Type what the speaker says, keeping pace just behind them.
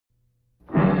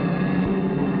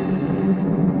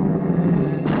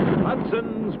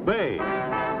Bay.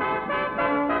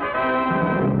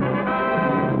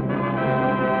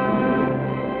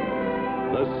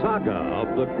 The saga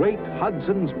of the great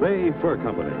Hudson's Bay Fur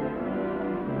Company.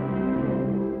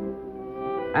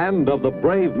 And of the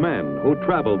brave men who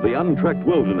traveled the untrekked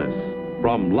wilderness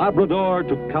from Labrador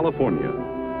to California,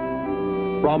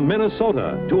 from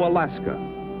Minnesota to Alaska.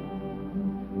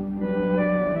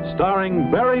 Starring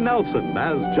Barry Nelson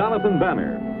as Jonathan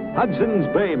Banner, Hudson's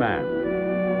Bay Man.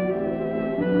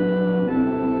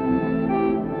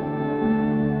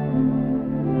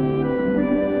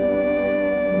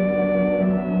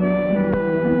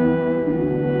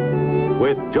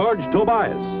 With George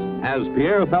Tobias as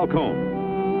Pierre Falcon.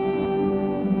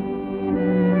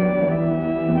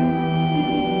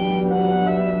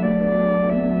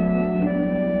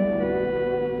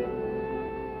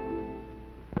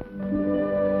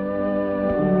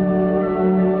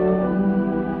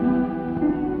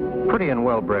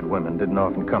 Well-bred women didn't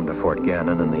often come to Fort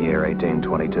Gannon in the year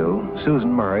 1822.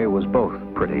 Susan Murray was both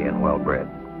pretty and well-bred.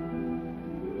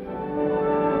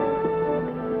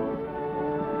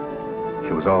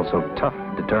 She was also tough,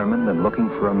 determined, and looking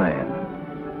for a man.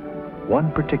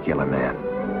 One particular man.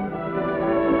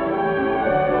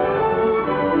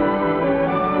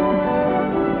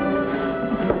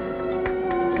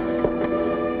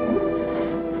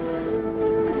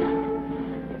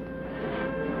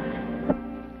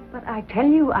 I tell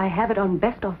you, I have it on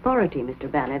best authority, Mr.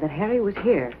 Banner, that Harry was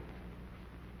here.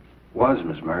 Was,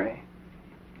 Miss Murray.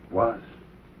 Was.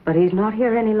 But he's not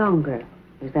here any longer.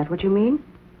 Is that what you mean?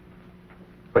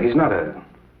 But he's not a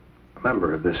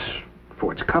member of this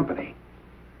fort's company.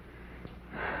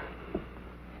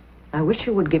 I wish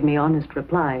you would give me honest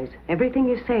replies. Everything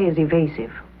you say is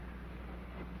evasive.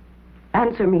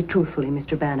 Answer me truthfully,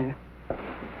 Mr. Banner.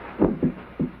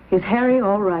 Is Harry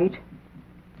all right?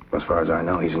 As far as I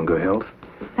know, he's in good health.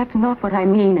 That's not what I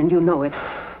mean, and you know it.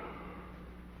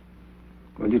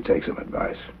 Will you take some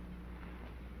advice?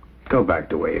 Go back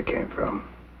to where you came from.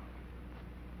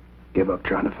 Give up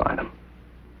trying to find him.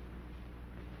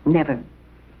 Never.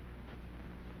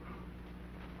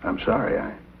 I'm sorry,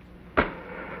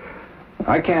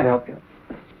 I can't help you.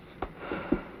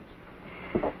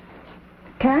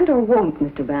 Can't or won't,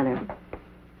 Mr. Banner?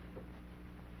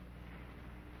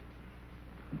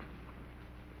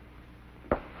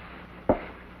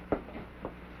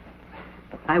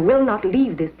 I will not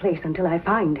leave this place until I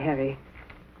find Harry.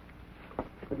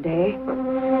 Good day.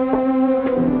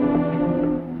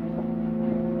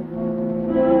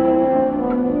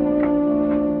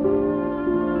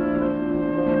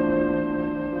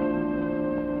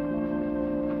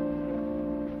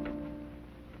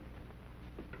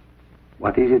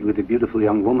 What is it with the beautiful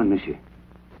young woman, monsieur?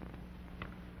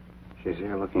 She's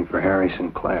here looking for Harry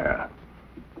Sinclair.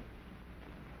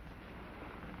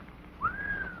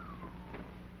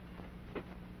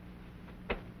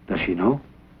 Does she know?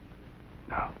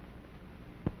 No.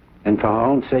 And for her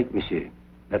own sake, monsieur,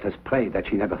 let us pray that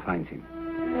she never finds him.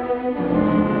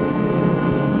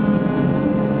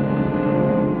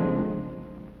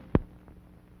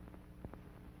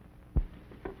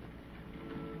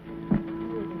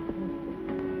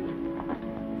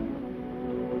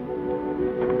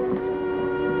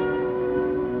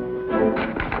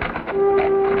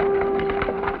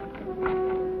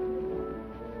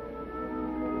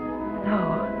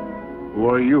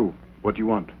 What do you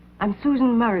want? I'm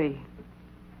Susan Murray.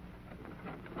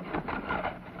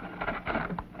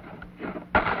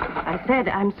 I said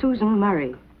I'm Susan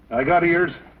Murray. I got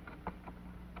ears.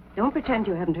 Don't pretend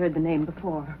you haven't heard the name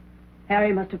before.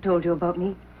 Harry must have told you about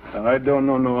me. I don't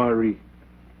know no Harry.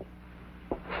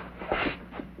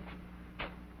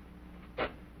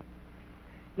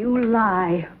 You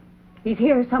lie. He's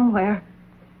here somewhere.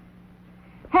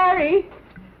 Harry!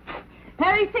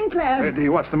 Harry Sinclair! Eddie,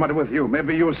 what's the matter with you?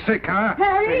 Maybe you're sick, huh?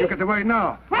 Harry! Hey, you get away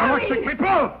now. Harry! I want sick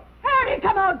people! Harry,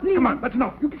 come out, please! Come on, let's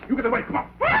know. You get away, come on.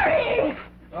 Harry!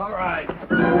 All right.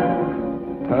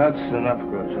 That's enough,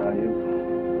 Grosjean.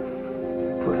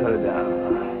 You put her down.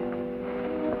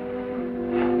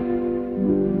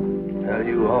 Now,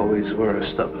 you always were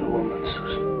a stubborn woman,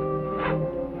 Susan.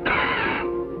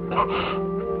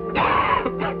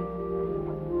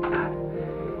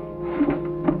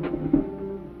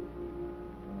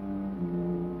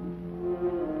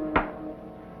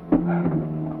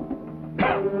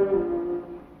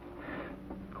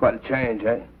 Quite a change,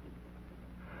 eh?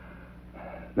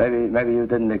 Maybe you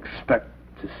didn't expect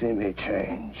to see me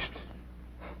changed.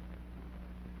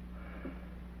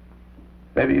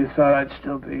 Maybe you thought I'd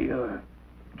still be your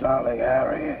darling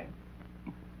Harry.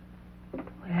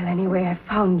 Well, anyway, I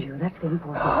found you. That's the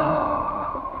important thing.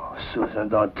 Oh, Susan,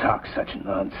 don't talk such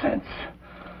nonsense.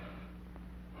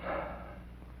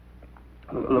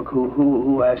 Look,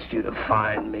 who asked you to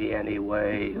find me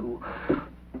anyway?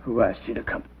 Who asked you to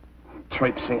come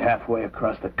traipsing halfway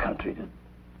across the country to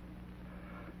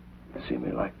see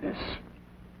me like this?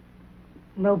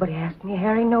 Nobody asked me,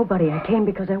 Harry. Nobody. I came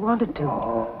because I wanted to.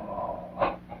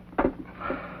 Oh.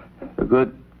 A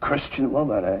good Christian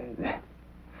woman, eh?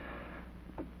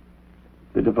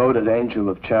 The devoted angel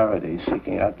of charity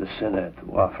seeking out the sinner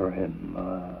to offer him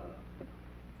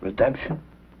redemption,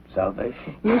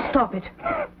 salvation. You stop it.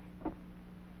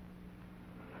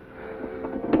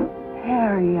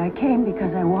 Harry, I came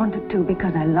because I wanted to,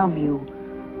 because I love you.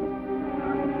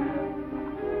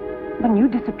 When you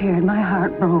disappeared, my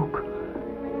heart broke.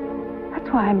 That's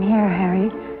why I'm here, Harry.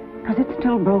 Because it's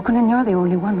still broken and you're the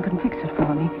only one who can fix it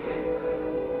for me.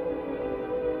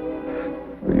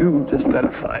 You just better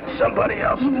find somebody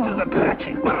else to do the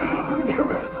patching.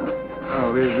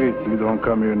 Oh, leave it. You don't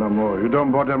come here no more. You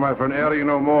don't bother my friend Harry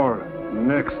no more.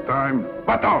 Next time,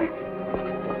 butt off!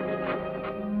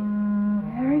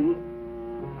 Harry?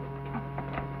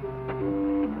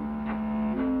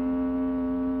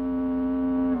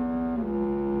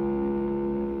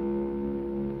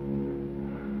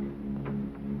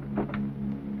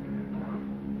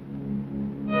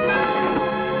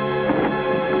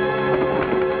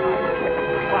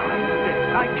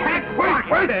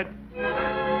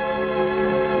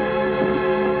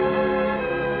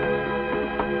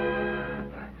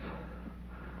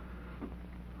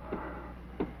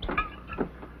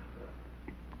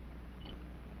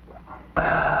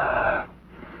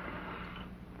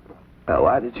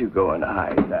 Why did you go and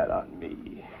hide that on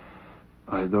me?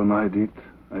 I don't hide it.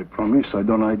 I promise I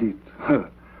don't hide it.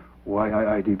 Why I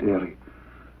hide it, Harry?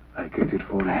 I get it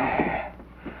for you.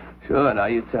 Sure, now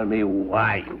you tell me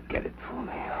why you get it for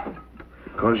me.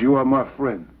 Because you are my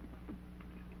friend.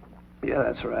 Yeah,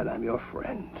 that's right. I'm your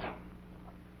friend.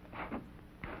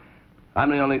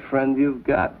 I'm the only friend you've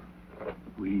got.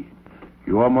 Oui.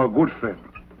 You are my good friend.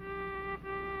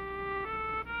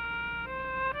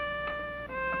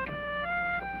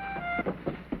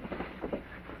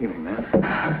 Evening,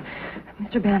 man.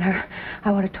 Mr. Banner,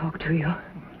 I want to talk to you.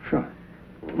 Sure.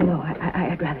 No,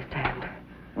 I'd rather stand.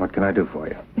 What can I do for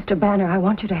you? Mr. Banner, I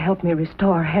want you to help me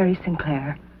restore Harry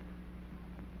Sinclair.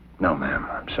 No, ma'am.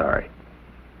 I'm sorry.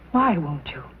 Why won't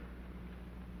you?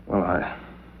 Well,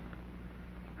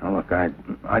 Now, look, I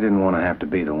didn't want to have to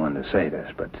be the one to say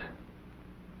this, but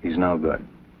he's no good.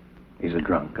 He's a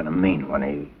drunk and a mean one.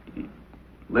 He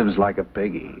lives like a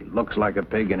pig, he looks like a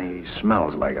pig, and he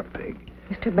smells like a pig.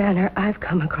 Mr. Banner, I've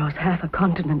come across half a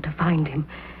continent to find him.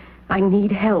 I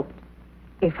need help.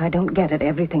 If I don't get it,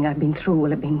 everything I've been through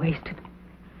will have been wasted.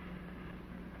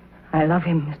 I love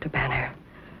him, Mr. Banner.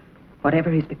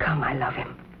 Whatever he's become, I love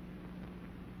him.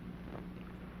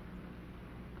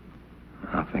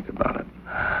 I'll think about it.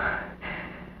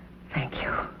 Thank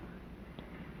you.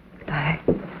 Goodbye.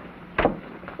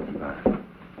 Goodbye.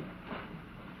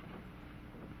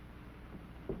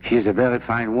 She's a very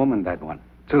fine woman, that one.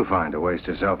 Too fine to waste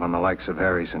herself on the likes of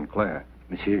Harry Sinclair.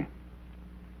 Monsieur,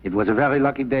 it was a very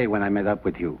lucky day when I met up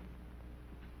with you.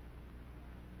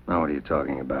 Now, what are you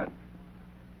talking about?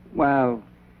 Well,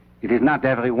 it is not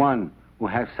everyone who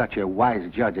has such a wise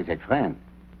judge as a friend.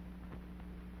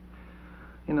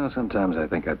 You know, sometimes I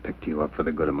think I picked you up for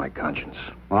the good of my conscience.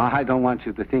 Well, I don't want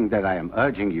you to think that I am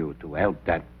urging you to help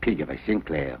that pig of a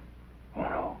Sinclair. Oh,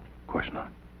 no. Of course not.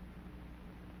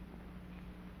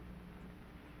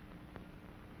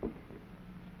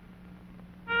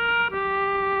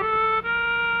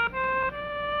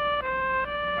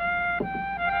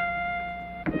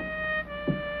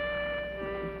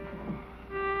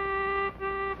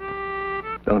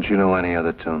 Don't you know any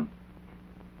other tune?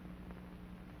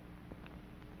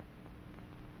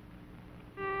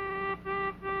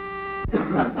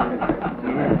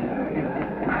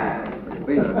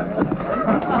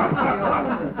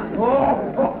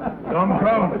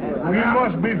 Come. We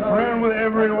must be friends with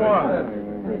everyone.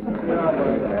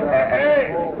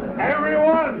 Hey,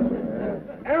 everyone,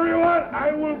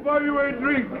 I will buy you a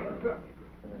drink.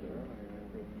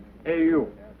 Hey,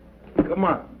 you. Come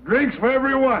on, drinks for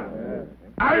everyone.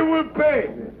 I will pay.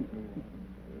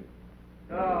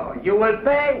 Oh, you will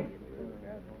pay?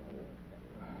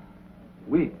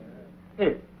 Oui.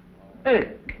 Hey,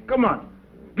 come on.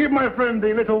 Give my friend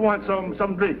the little one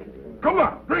some drink. Come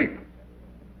on, drink.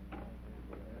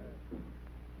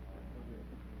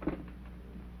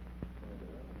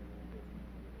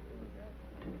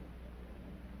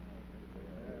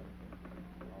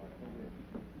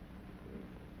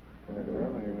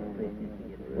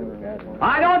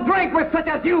 I don't drink with such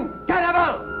as you,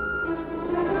 cannibal!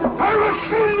 I will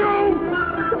kill you!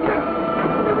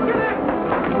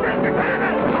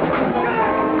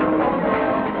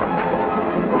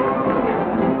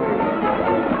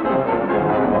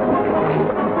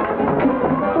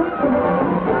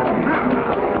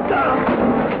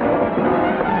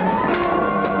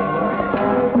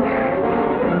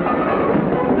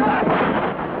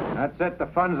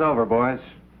 fun's over, boys.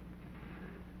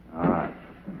 All right.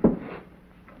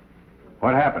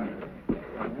 What happened?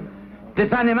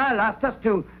 This animal asked us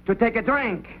to take a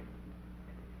drink.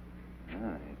 You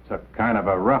took kind of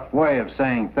a rough way of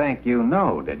saying thank you,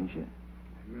 no, didn't you?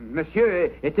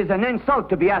 Monsieur, it is an insult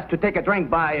to be asked to take a drink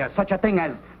by such a thing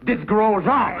as this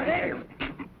Grosjean.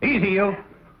 Easy, you.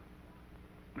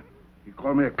 You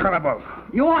call me a cannibal.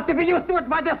 You ought to be used to it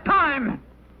by this time.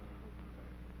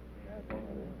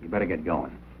 You better get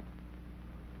going.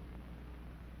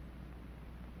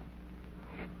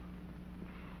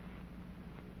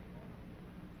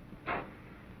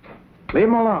 Leave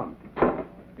him alone.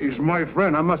 He's my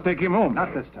friend. I must take him home.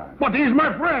 Not this time. But he's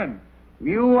my friend.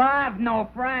 You have no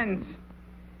friends.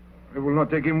 I will not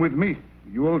take him with me.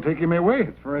 You will take him away.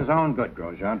 It's for his own good,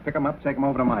 Grosjean. Pick him up, take him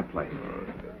over to my place.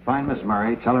 Find Miss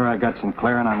Murray. Tell her I got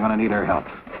Sinclair and I'm going to need her help.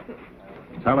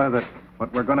 Tell her that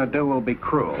what we're going to do will be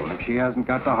cruel. And if she hasn't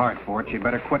got the heart for it, she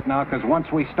better quit now, because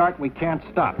once we start, we can't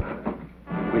stop.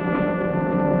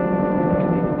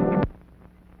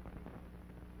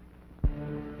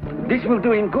 This will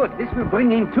do him good. This will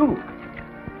bring him to.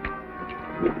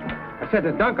 I said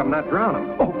to dunk him, not drown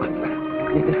him. Oh.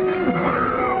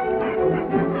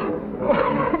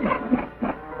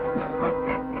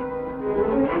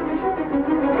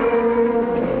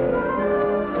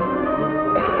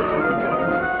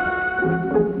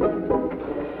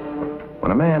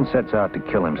 When a man sets out to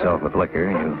kill himself with liquor,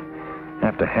 you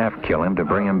have to half kill him to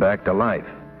bring him back to life.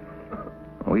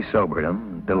 We sobered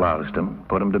him, deloused him,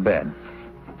 put him to bed,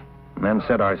 and then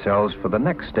set ourselves for the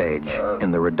next stage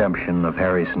in the redemption of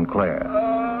Harry Sinclair.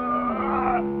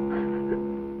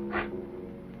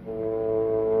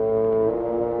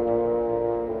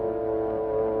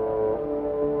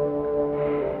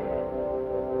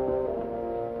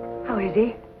 How is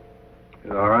he?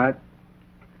 He's all right,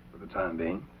 for the time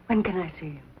being. When can I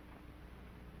see him?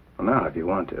 Well, now, if you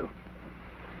want to.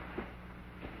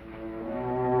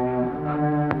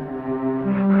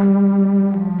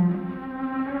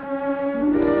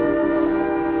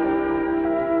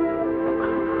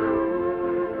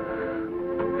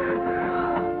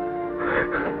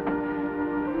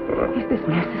 Is this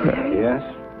necessary? Yes.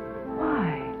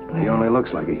 Why? He only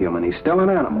looks like a human. He's still an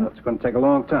animal. It's going to take a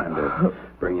long time to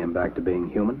bring him back to being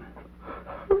human.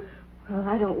 Well,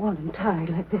 I don't want him tied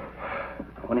like this.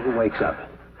 When he wakes up,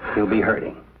 he'll be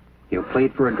hurting. He'll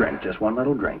plead for a drink, just one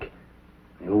little drink.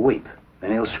 He'll weep,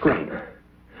 then he'll scream,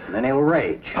 and then he'll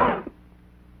rage.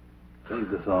 Leave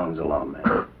the thongs alone,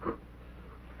 man.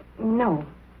 No.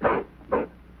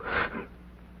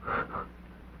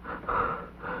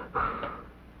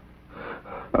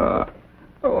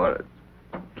 I want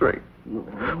a drink.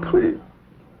 Please.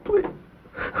 Please.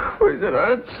 Please, it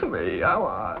hurts me. I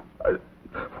want a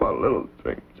little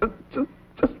drink.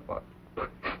 Just one.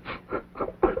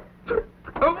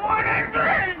 I want a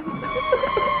drink!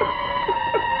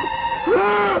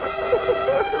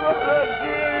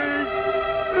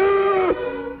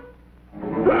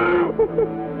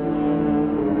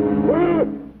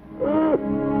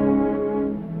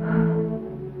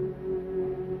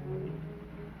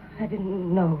 I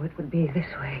didn't know it would be this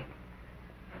way.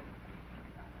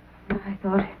 I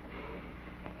thought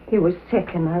he was sick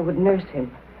and I would nurse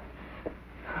him.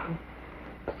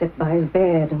 Sit by his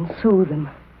bed and soothe him.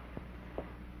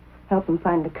 Help him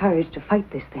find the courage to fight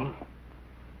this thing.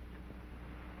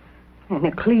 In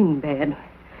a clean bed,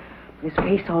 with his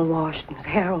face all washed and his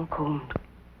hair all combed.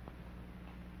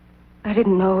 I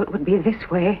didn't know it would be this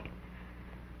way.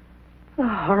 The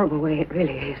horrible way it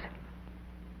really is.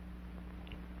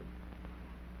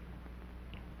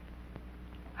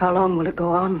 How long will it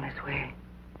go on this way?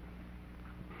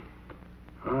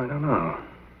 Oh, I don't know.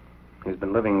 He's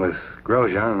been living with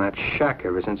Grosjean in that shack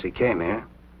ever since he came here.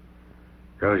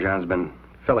 Grosjean's been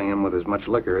filling him with as much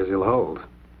liquor as he'll hold.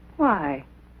 Why?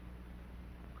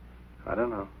 I don't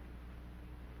know.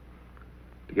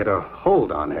 To get a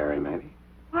hold on Harry, maybe.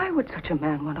 Why would such a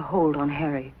man want a hold on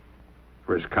Harry?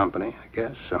 For his company, I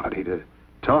guess. Somebody to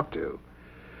talk to.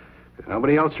 Because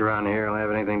nobody else around here will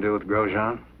have anything to do with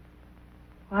Grosjean.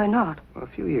 Why not? Well, a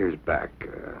few years back,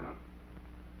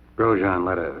 Grosjean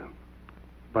led a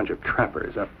bunch of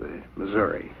trappers up the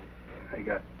Missouri. They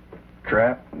got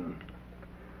trapped and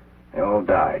they all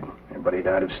died. Everybody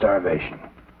died of starvation.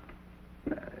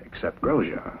 Except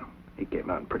Grosjean. He came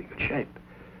out in pretty good shape.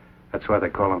 That's why they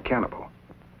call him cannibal.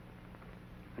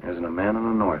 There isn't a man in the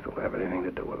North who'll have anything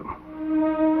to do with him.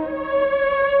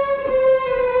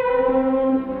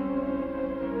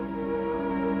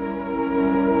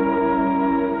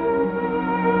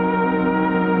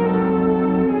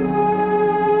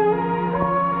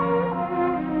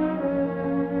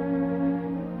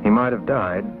 He might have died.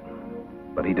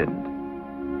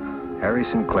 Harry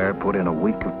Sinclair put in a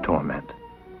week of torment.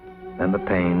 Then the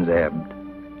pains ebbed.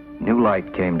 New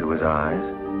light came to his eyes.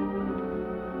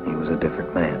 He was a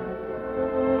different man.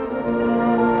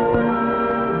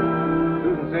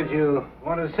 Susan said you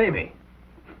wanted to see me.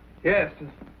 Yes,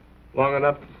 long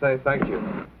enough to say thank you.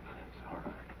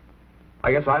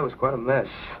 I guess I was quite a mess.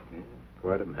 Yeah,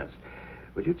 quite a mess.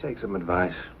 Would you take some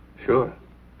advice? Sure.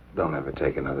 Don't ever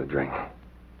take another drink.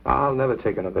 I'll never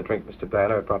take another drink, Mr.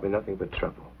 Banner. Probably nothing but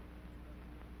trouble.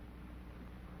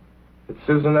 Did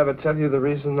Susan ever tell you the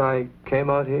reason I came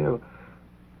out here?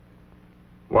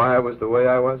 Why I was the way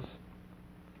I was?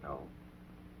 No.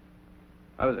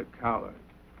 I was a coward.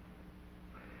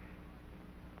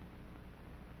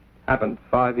 Happened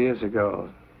 5 years ago.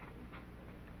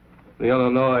 The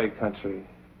Illinois country.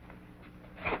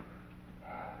 It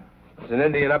was an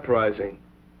Indian uprising.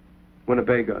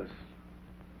 Winnebagos.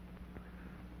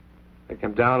 They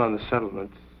came down on the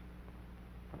settlements.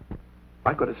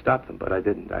 I could have stopped them, but I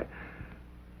didn't.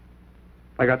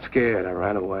 I got scared. I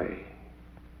ran away.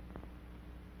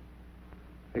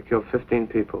 They killed 15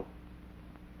 people.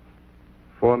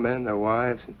 4 men, their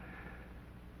wives, and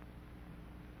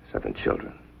 7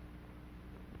 children.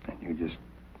 And you just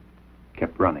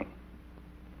kept running.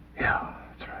 Yeah,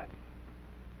 that's right.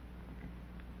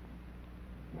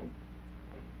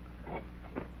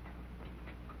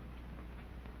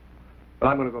 But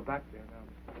I'm going to go back there now,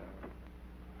 Mr. Banner.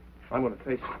 I'm going to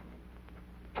face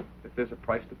it. If there's a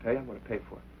price to pay, I'm going to pay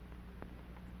for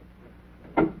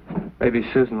it. Maybe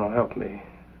Susan will help me.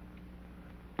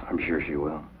 I'm sure she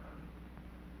will.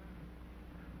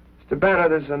 Mr. Banner,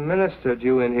 there's a minister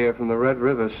due in here from the Red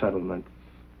River settlement.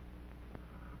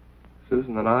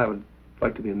 Susan and I would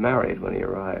like to be married when he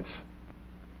arrives.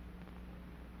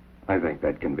 I think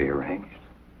that can be arranged.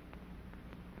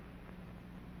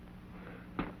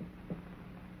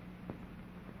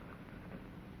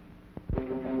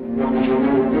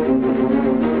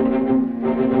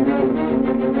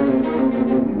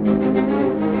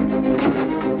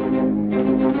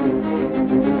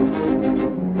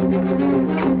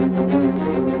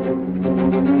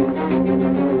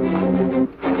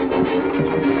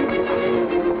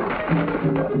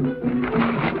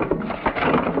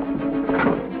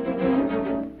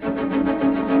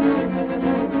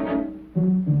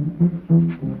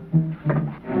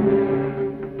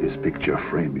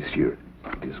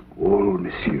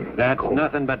 That's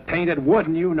nothing but painted wood,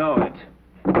 and you know it.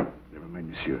 Never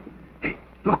mind, monsieur. Hey,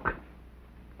 look.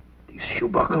 This shoe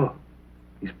buckle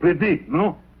is pretty,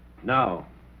 no? No.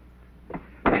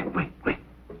 Hey, wait.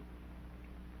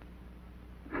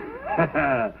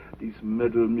 This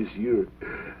medal, monsieur.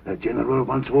 The general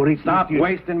wants Zorich. Stop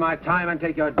wasting my time and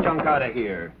take your junk out of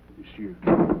here. Monsieur,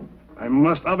 I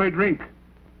must have a drink.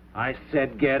 I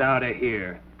said get out of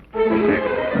here.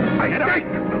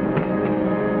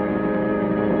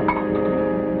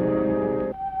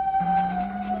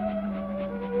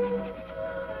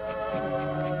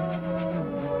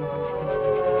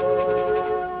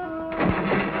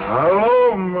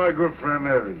 Hello, my good friend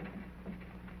Harry.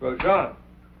 Grosjean.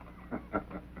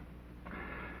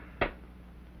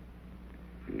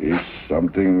 Is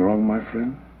something wrong, my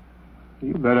friend?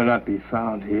 You better not be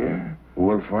found here. Who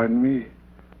will find me?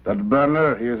 That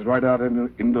Banner, he is right out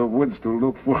in the woods to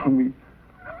look for me.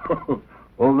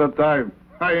 All the time.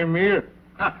 I am here.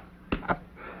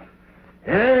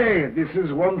 Hey, this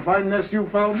is one fine nest you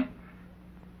found.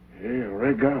 Hey,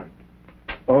 regard.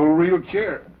 All real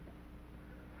chair.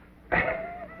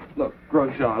 Look,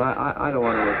 Grosjean, I don't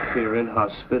want to appear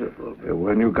inhospitable.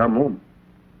 When you come home.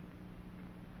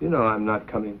 You know I'm not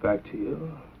coming back to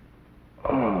you.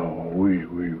 Oh, oui,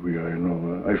 I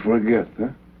know. I forget, huh?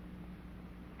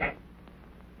 Hey,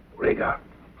 regard.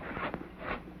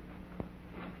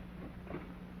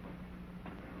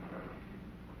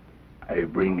 I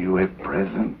bring you a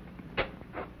present.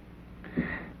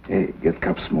 Hey, get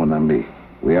cups, mon ami.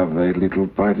 We have a little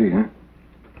party, huh?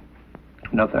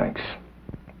 No, thanks.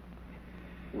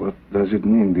 What does it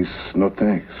mean, this no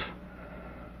thanks?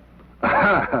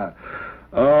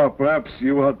 Oh, perhaps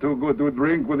you are too good to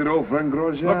drink with your old friend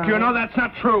Grosjean. Look, you know that's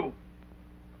not true.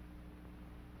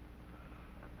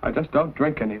 I just don't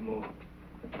drink anymore.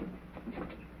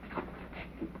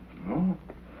 No?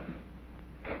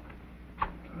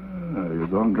 You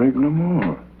don't drink no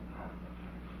more.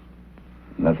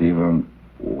 Not even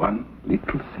one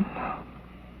little sip.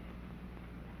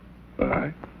 All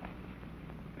right.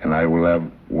 And I will have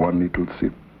one little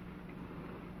sip.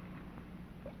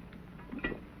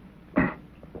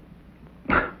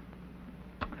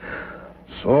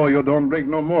 So you don't drink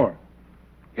no more.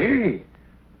 Hey,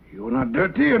 you're not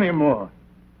dirty anymore.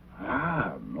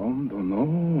 Ah, no.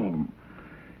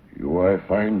 You are a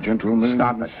fine gentleman.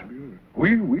 Stop it.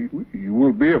 Oui. You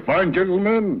will be a fine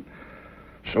gentleman.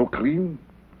 So clean,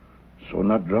 so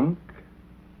not drunk.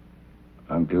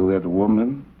 Until that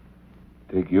woman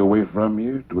take you away from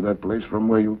here to that place from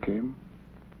where you came.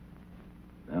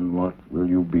 And what will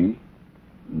you be,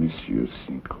 Monsieur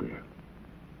Sinclair?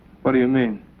 What do you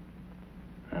mean?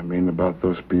 I mean about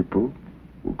those people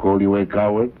who call you a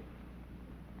coward.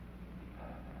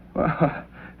 Well,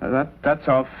 that's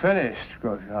all finished,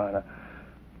 Grosjean.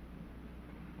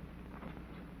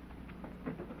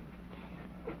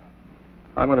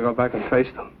 I'm going to go back and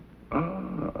face them.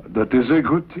 Ah, that is a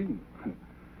good thing.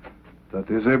 That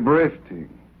is a brave thing.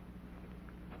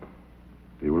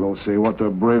 They will all say, what a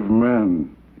brave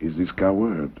man is this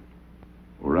coward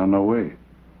who ran away.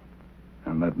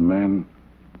 And that man,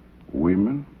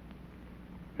 women,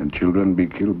 and children be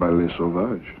killed by les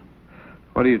sauvages.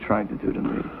 What are you trying to do to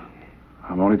me?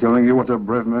 I'm only telling you what a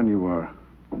brave man you are,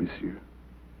 monsieur.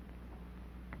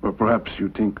 Or perhaps you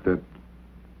think that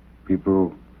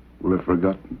people will have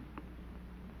forgotten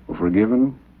or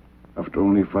forgiven after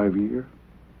only 5 years?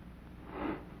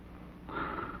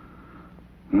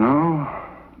 No,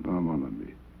 mon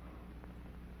ami.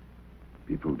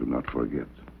 People do not forget.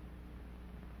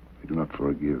 They do not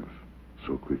forgive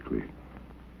so quickly.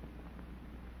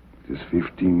 It is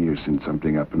 15 years since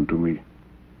something happened to me.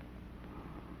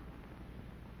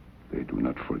 They do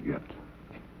not forget.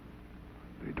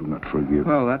 They do not forgive.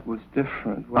 Well, that was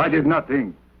different. I did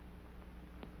nothing.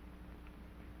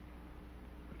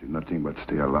 I did nothing but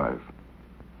stay alive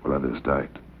while others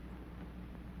died.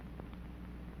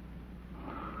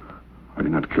 I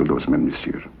did not kill those men,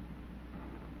 monsieur.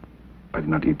 I did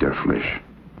not eat their flesh.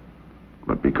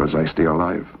 But because I stay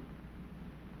alive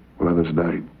while others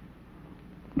died.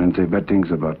 Men say bad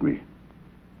things about me,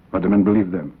 but the men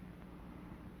believe them.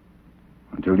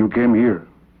 Until you came here,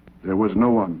 there was no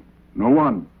one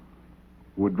who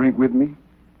would drink with me,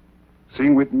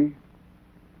 sing with me,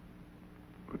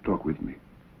 or talk with me.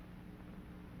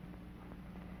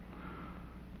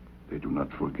 They do not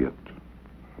forget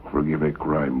or forgive a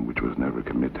crime which was never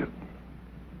committed.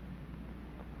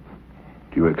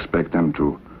 Do you expect them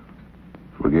to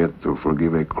forget or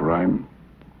forgive a crime,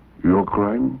 your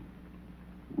crime,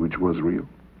 which was real?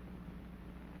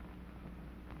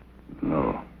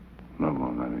 No,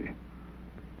 mon ami.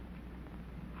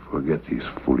 Forget these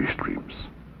foolish dreams.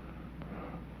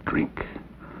 Drink.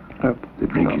 The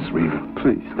drink is real.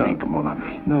 Please, drink, mon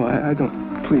ami. No, I don't.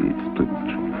 Please.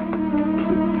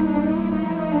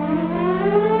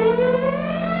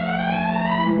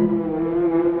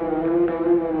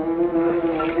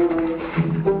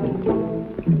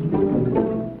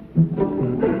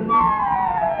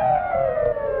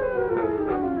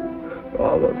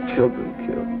 All those children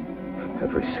killed.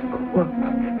 Every single one.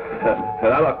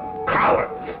 And I'm a coward.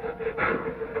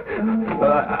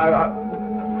 But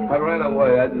I ran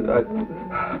away. I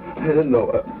didn't know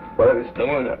what I was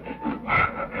doing. I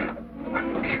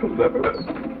killed everyone.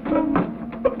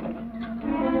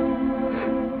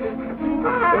 I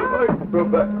go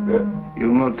back there.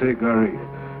 You'll not take Harry.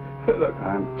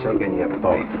 I'm taking you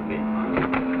both.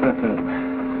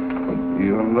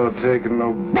 You're not taking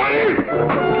nobody.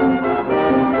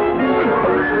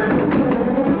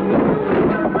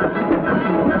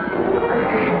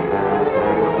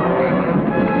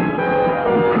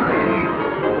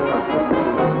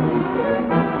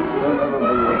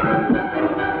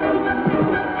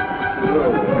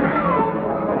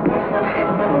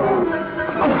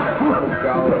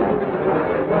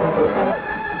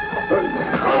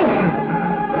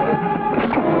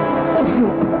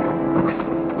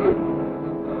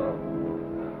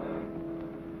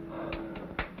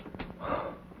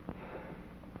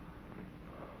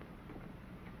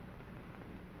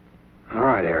 All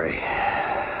right, Harry.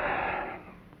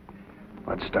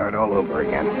 Let's start all over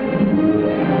again.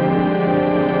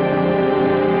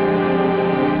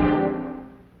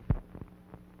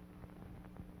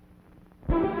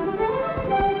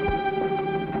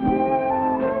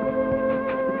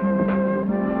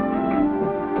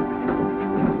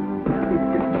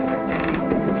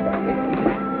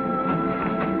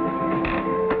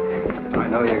 I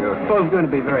know you're both going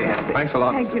to be very happy. Thanks a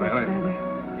lot. Thank you, Mr. Mr. Bailey.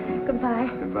 Bailey. Goodbye.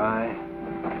 Goodbye.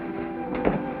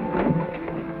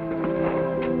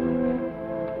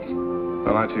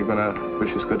 Well, aren't you going to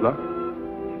wish us good luck?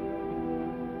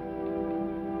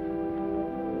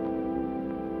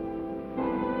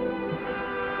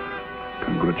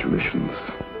 Congratulations.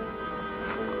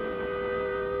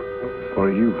 For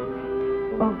you.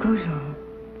 Oh, Grosjean.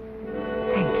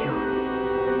 Thank you.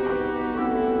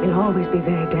 We'll always be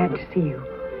very glad to see you.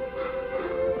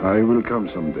 I will come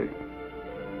someday.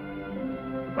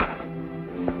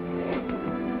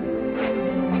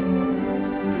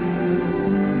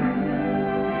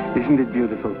 Isn't it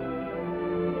beautiful?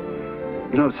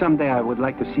 You know, someday I would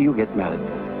like to see you get married.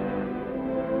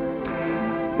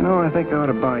 You know, I think I ought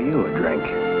to buy you a drink.